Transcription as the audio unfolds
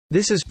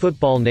This is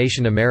Football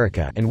Nation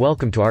America and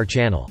welcome to our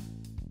channel.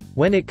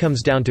 When it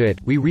comes down to it,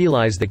 we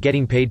realize that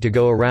getting paid to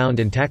go around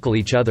and tackle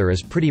each other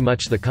is pretty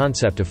much the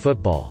concept of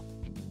football.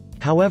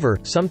 However,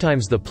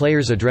 sometimes the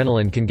player's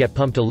adrenaline can get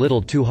pumped a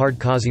little too hard,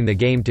 causing the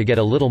game to get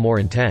a little more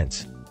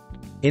intense.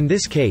 In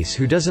this case,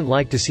 who doesn't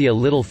like to see a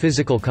little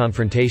physical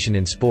confrontation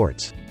in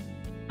sports?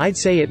 I'd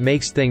say it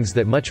makes things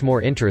that much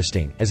more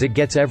interesting, as it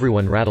gets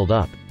everyone rattled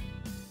up.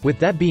 With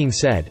that being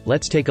said,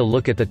 let's take a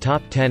look at the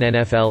top 10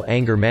 NFL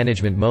anger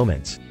management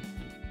moments.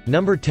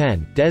 Number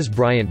 10, Dez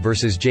Bryant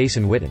vs.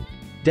 Jason Witten.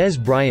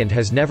 Dez Bryant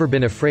has never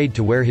been afraid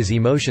to wear his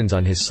emotions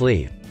on his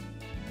sleeve.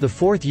 The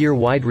fourth-year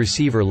wide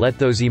receiver let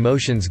those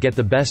emotions get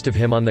the best of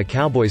him on the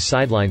Cowboys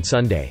sideline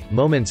Sunday,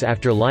 moments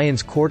after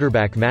Lions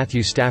quarterback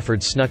Matthew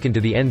Stafford snuck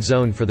into the end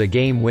zone for the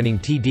game-winning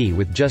TD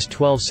with just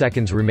 12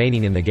 seconds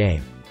remaining in the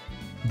game.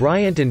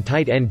 Bryant and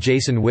tight end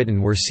Jason Witten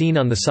were seen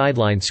on the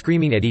sideline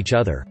screaming at each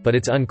other, but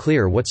it's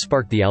unclear what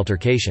sparked the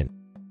altercation.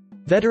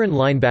 Veteran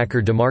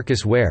linebacker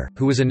DeMarcus Ware,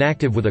 who was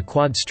inactive with a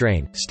quad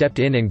strain, stepped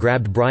in and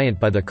grabbed Bryant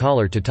by the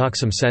collar to talk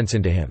some sense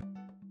into him.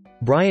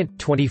 Bryant,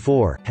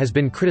 24, has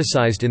been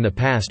criticized in the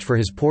past for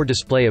his poor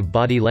display of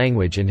body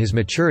language and his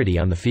maturity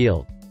on the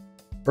field.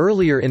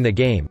 Earlier in the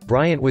game,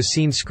 Bryant was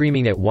seen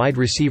screaming at wide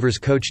receivers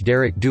coach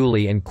Derek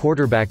Dooley and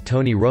quarterback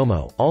Tony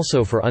Romo,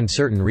 also for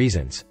uncertain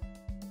reasons.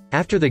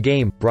 After the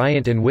game,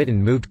 Bryant and Witten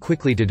moved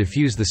quickly to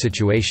defuse the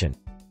situation.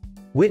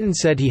 Witten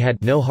said he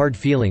had no hard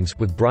feelings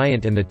with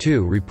Bryant, and the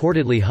two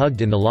reportedly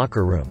hugged in the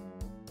locker room.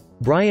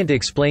 Bryant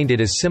explained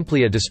it as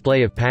simply a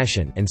display of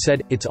passion and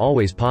said, "It's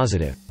always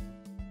positive."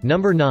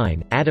 Number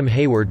 9, Adam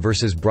Hayward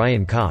vs.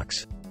 Brian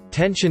Cox.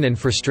 Tension and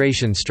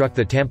frustration struck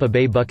the Tampa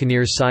Bay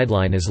Buccaneers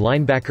sideline as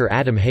linebacker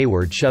Adam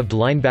Hayward shoved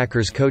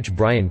linebackers coach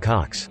Brian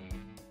Cox.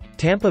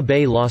 Tampa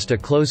Bay lost a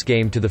close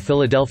game to the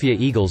Philadelphia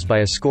Eagles by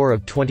a score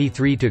of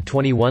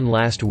 23-21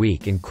 last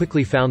week and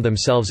quickly found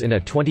themselves in a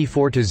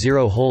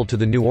 24-0 hole to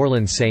the New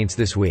Orleans Saints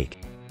this week.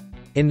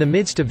 In the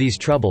midst of these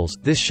troubles,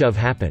 this shove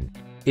happened.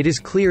 It is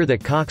clear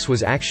that Cox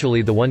was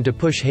actually the one to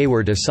push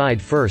Hayward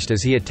aside first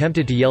as he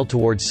attempted to yell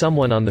towards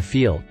someone on the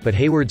field, but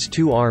Hayward's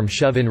two-arm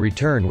shove in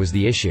return was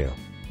the issue.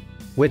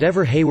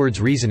 Whatever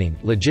Hayward's reasoning,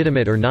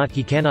 legitimate or not,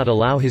 he cannot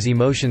allow his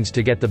emotions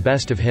to get the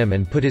best of him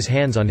and put his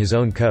hands on his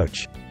own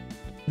coach.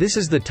 This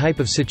is the type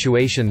of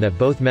situation that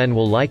both men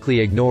will likely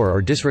ignore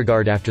or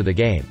disregard after the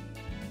game.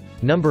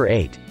 Number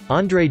 8.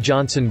 Andre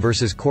Johnson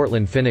vs.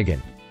 Cortland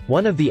Finnegan.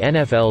 One of the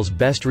NFL's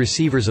best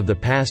receivers of the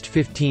past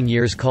 15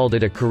 years called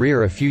it a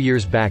career a few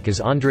years back as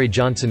Andre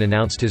Johnson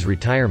announced his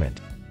retirement.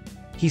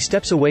 He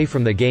steps away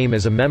from the game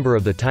as a member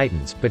of the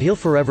Titans, but he'll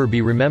forever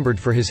be remembered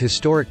for his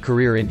historic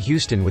career in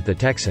Houston with the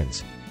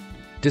Texans.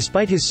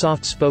 Despite his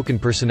soft-spoken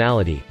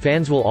personality,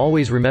 fans will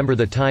always remember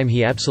the time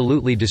he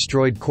absolutely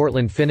destroyed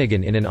Cortland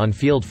Finnegan in an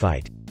on-field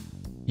fight.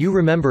 You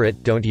remember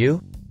it, don't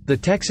you? The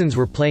Texans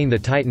were playing the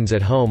Titans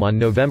at home on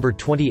November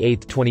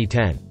 28,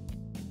 2010.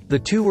 The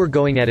two were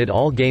going at it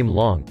all game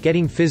long,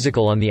 getting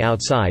physical on the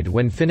outside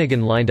when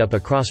Finnegan lined up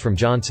across from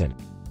Johnson.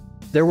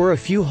 There were a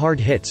few hard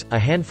hits, a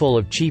handful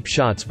of cheap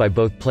shots by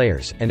both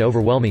players, and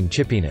overwhelming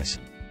chippiness.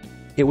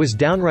 It was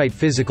downright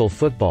physical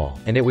football,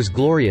 and it was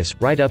glorious,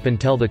 right up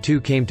until the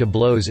two came to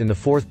blows in the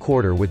fourth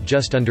quarter with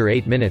just under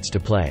 8 minutes to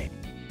play.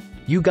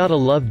 You gotta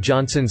love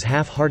Johnson's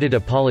half-hearted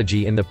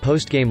apology in the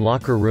post-game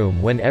locker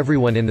room when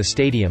everyone in the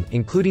stadium,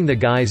 including the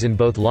guys in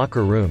both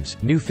locker rooms,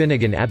 knew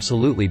Finnegan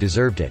absolutely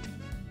deserved it.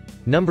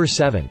 Number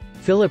 7.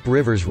 Philip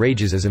Rivers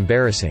rages as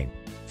embarrassing.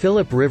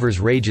 Philip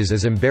Rivers rages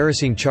as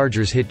embarrassing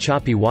Chargers hit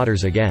choppy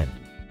waters again.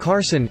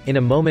 Carson, in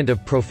a moment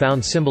of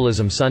profound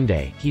symbolism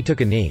Sunday, he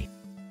took a knee.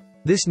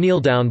 This kneel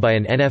down by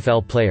an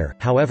NFL player,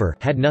 however,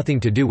 had nothing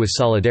to do with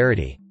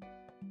solidarity.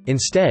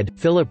 Instead,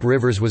 Philip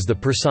Rivers was the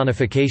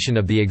personification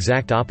of the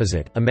exact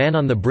opposite, a man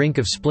on the brink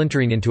of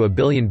splintering into a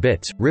billion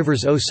bits,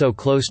 Rivers oh so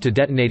close to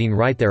detonating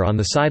right there on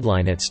the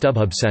sideline at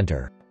StubHub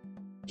Center.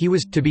 He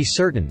was, to be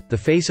certain, the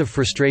face of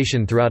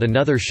frustration throughout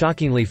another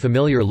shockingly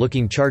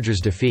familiar-looking Chargers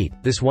defeat,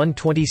 this one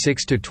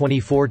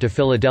 26-24 to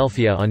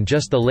Philadelphia on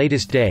just the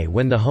latest day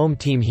when the home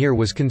team here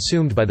was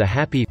consumed by the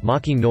happy,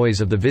 mocking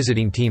noise of the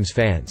visiting team's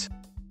fans.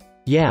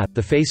 Yeah,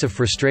 the face of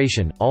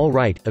frustration, all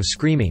right, of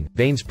screaming,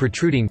 veins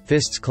protruding,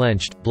 fists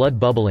clenched, blood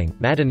bubbling,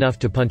 mad enough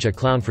to punch a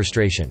clown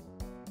frustration.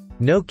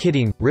 No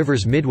kidding,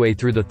 Rivers midway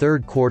through the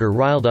third quarter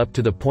riled up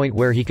to the point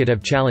where he could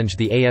have challenged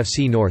the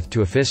AFC North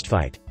to a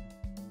fistfight.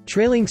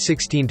 Trailing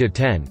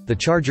 16-10, the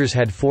Chargers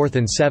had 4th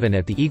and 7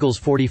 at the Eagles'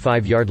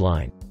 45-yard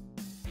line.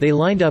 They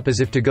lined up as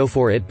if to go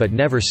for it but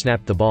never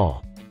snapped the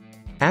ball.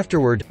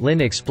 Afterward,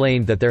 Lynn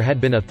explained that there had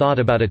been a thought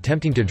about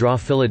attempting to draw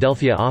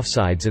Philadelphia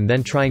offsides and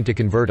then trying to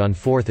convert on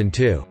 4th and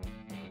 2.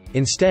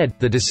 Instead,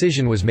 the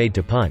decision was made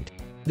to punt.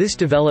 This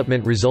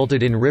development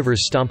resulted in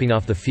Rivers stomping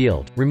off the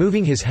field,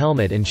 removing his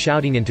helmet and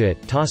shouting into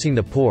it, tossing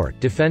the poor,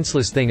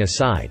 defenseless thing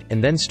aside,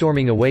 and then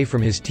storming away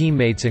from his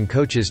teammates and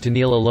coaches to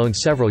kneel alone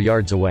several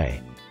yards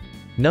away.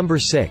 Number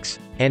 6.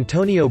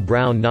 Antonio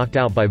Brown knocked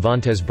out by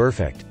Vontaze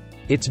Burfict.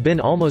 It's been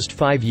almost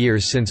 5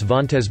 years since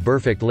Vontaze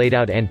Burfict laid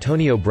out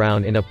Antonio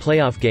Brown in a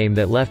playoff game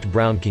that left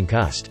Brown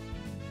concussed.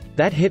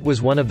 That hit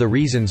was one of the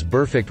reasons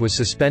Burfict was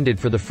suspended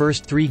for the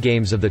first 3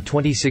 games of the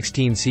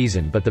 2016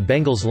 season, but the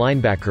Bengals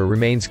linebacker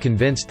remains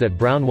convinced that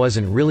Brown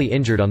wasn't really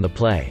injured on the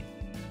play.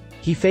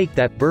 He faked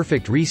that,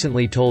 Burfict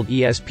recently told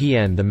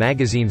ESPN the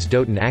magazine's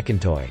Dotun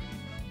Akintoye.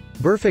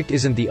 Burfict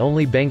isn't the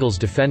only Bengals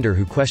defender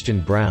who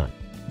questioned Brown.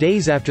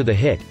 Days after the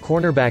hit,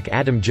 cornerback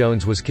Adam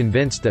Jones was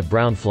convinced that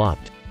Brown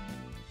flopped.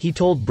 He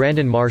told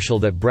Brandon Marshall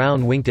that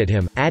Brown winked at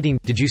him, adding,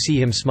 "Did you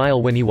see him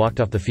smile when he walked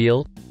off the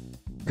field?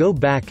 Go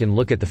back and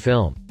look at the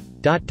film. ...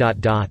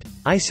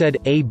 I said,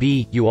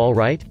 AB, you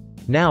alright?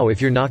 Now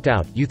if you're knocked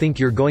out, you think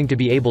you're going to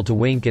be able to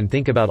wink and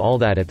think about all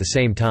that at the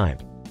same time."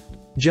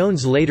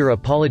 Jones later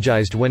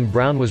apologized when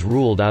Brown was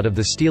ruled out of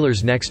the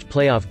Steelers' next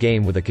playoff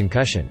game with a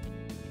concussion.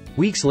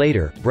 Weeks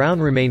later, Brown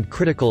remained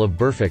critical of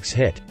Burfict's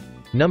hit.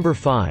 Number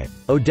 5.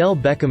 Odell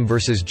Beckham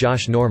vs.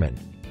 Josh Norman.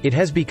 It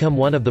has become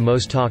one of the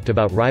most talked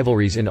about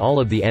rivalries in all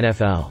of the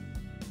NFL.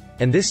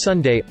 And this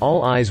Sunday,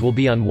 all eyes will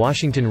be on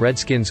Washington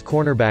Redskins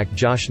cornerback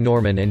Josh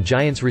Norman and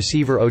Giants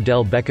receiver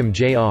Odell Beckham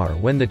Jr.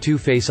 when the two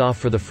face off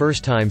for the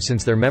first time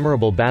since their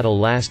memorable battle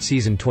last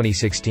season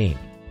 2016.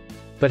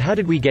 But how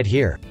did we get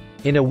here?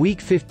 In a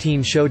Week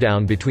 15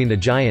 showdown between the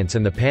Giants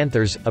and the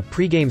Panthers, a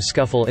pregame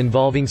scuffle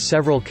involving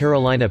several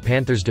Carolina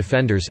Panthers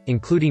defenders,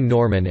 including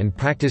Norman and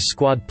practice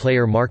squad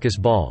player Marcus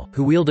Ball,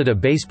 who wielded a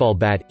baseball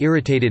bat,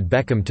 irritated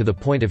Beckham to the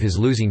point of his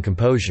losing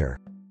composure.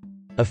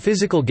 A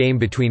physical game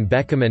between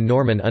Beckham and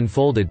Norman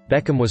unfolded.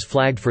 Beckham was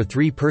flagged for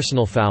 3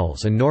 personal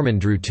fouls and Norman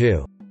drew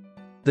 2.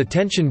 The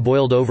tension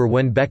boiled over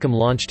when Beckham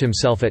launched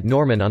himself at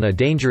Norman on a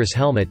dangerous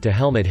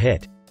helmet-to-helmet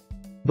hit.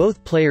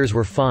 Both players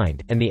were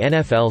fined, and the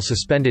NFL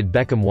suspended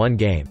Beckham 1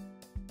 game.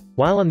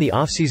 While on the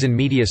offseason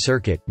media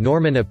circuit,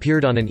 Norman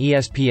appeared on an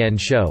ESPN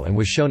show and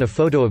was shown a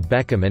photo of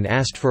Beckham and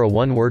asked for a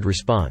one-word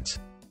response.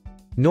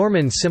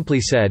 Norman simply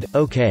said,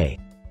 "Okay."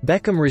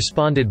 Beckham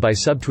responded by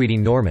subtweeting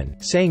Norman,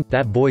 saying,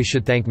 "That boy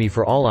should thank me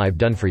for all I've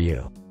done for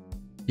you.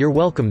 You're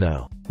welcome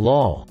though.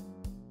 Lol."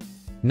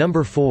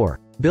 Number 4.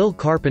 Bill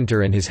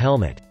Carpenter and his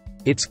helmet.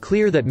 It's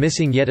clear that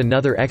missing yet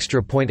another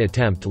extra point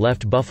attempt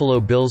left Buffalo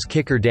Bills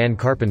kicker Dan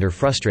Carpenter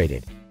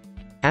frustrated.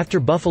 After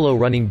Buffalo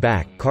running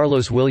back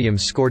Carlos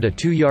Williams scored a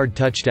 2-yard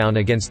touchdown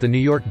against the New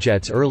York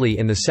Jets early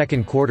in the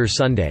second quarter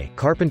Sunday,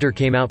 Carpenter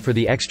came out for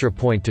the extra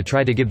point to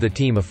try to give the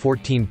team a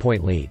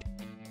 14-point lead.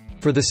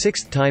 For the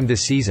 6th time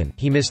this season,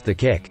 he missed the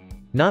kick.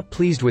 Not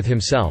pleased with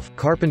himself,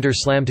 Carpenter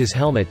slammed his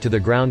helmet to the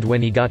ground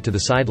when he got to the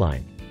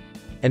sideline.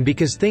 And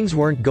because things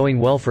weren't going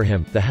well for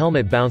him, the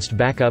helmet bounced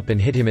back up and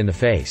hit him in the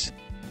face.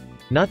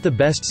 Not the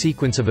best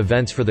sequence of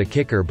events for the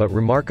kicker, but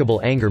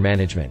remarkable anger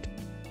management.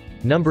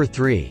 Number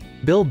 3.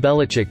 Bill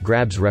Belichick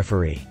grabs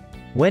referee.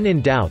 When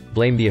in doubt,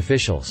 blame the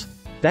officials.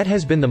 That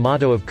has been the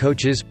motto of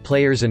coaches,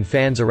 players and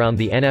fans around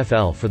the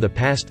NFL for the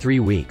past 3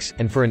 weeks,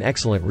 and for an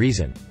excellent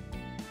reason.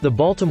 The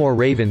Baltimore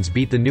Ravens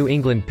beat the New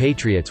England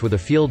Patriots with a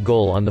field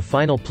goal on the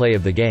final play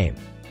of the game.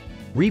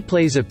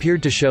 Replays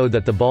appeared to show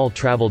that the ball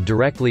traveled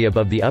directly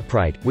above the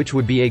upright, which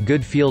would be a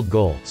good field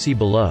goal, see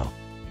below.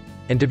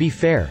 And to be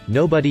fair,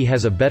 nobody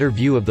has a better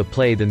view of the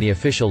play than the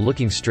official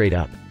looking straight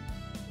up.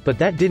 But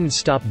that didn't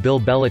stop Bill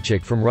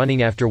Belichick from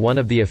running after one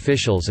of the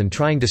officials and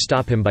trying to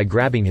stop him by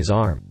grabbing his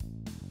arm.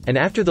 And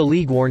after the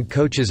league warned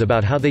coaches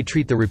about how they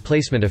treat the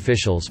replacement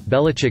officials,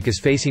 Belichick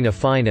is facing a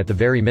fine at the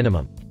very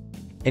minimum.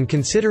 And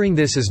considering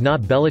this is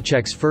not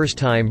Belichick's first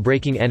time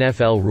breaking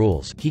NFL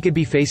rules, he could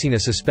be facing a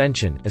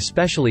suspension,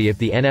 especially if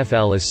the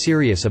NFL is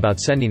serious about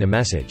sending a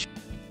message.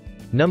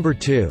 Number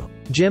 2.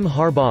 Jim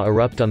Harbaugh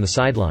erupt on the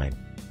sideline.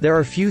 There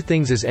are few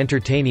things as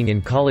entertaining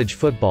in college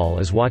football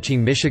as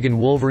watching Michigan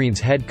Wolverines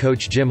head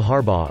coach Jim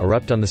Harbaugh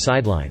erupt on the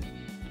sideline.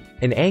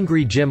 An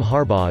angry Jim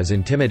Harbaugh is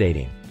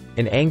intimidating.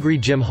 An angry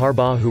Jim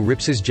Harbaugh who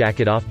rips his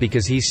jacket off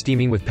because he's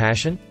steaming with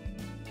passion?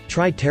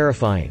 Try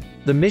terrifying.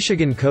 The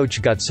Michigan coach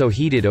got so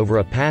heated over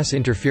a pass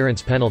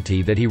interference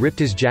penalty that he ripped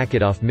his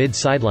jacket off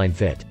mid-sideline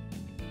fit.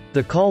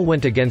 The call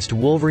went against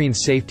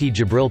Wolverines safety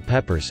Jabril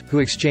Peppers, who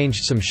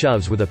exchanged some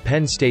shoves with a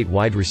Penn State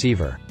wide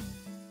receiver.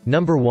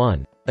 Number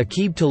 1.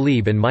 Aqib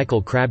Talib and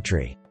Michael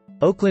Crabtree.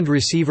 Oakland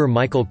receiver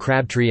Michael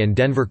Crabtree and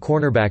Denver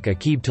cornerback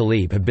Aqib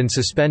Talib have been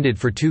suspended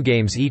for 2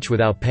 games each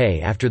without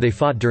pay after they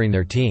fought during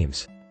their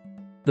teams.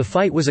 The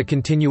fight was a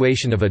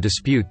continuation of a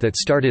dispute that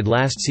started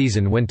last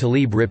season when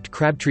Talib ripped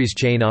Crabtree's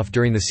chain off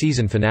during the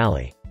season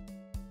finale.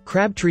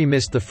 Crabtree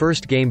missed the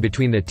first game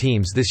between the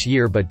teams this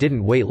year but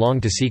didn't wait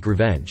long to seek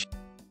revenge.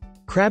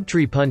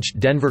 Crabtree punched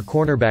Denver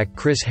cornerback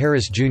Chris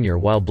Harris Jr.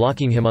 while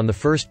blocking him on the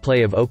first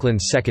play of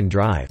Oakland's second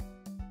drive.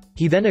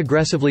 He then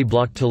aggressively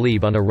blocked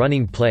Talib on a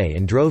running play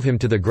and drove him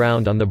to the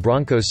ground on the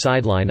Broncos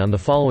sideline on the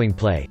following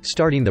play,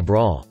 starting the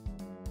brawl.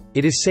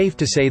 It is safe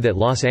to say that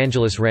Los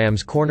Angeles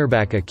Rams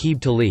cornerback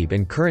Aqib Talib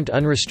and current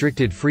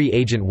unrestricted free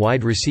agent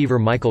wide receiver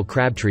Michael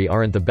Crabtree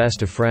aren't the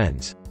best of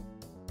friends.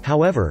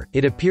 However,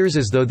 it appears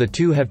as though the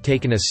two have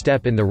taken a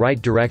step in the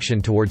right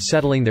direction toward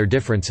settling their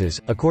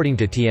differences, according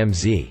to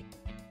TMZ.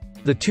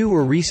 The two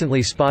were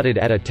recently spotted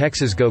at a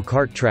Texas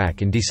go-kart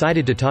track and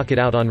decided to talk it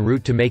out en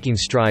route to making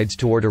strides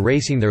toward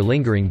erasing their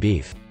lingering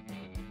beef.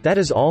 That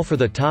is all for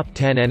the top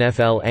 10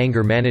 NFL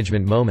anger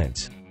management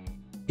moments.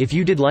 If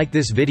you did like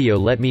this video,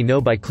 let me know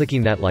by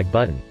clicking that like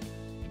button.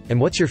 And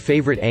what's your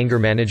favorite anger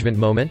management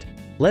moment?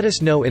 Let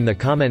us know in the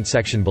comment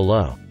section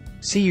below.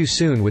 See you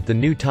soon with the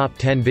new top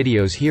 10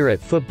 videos here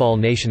at Football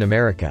Nation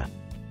America.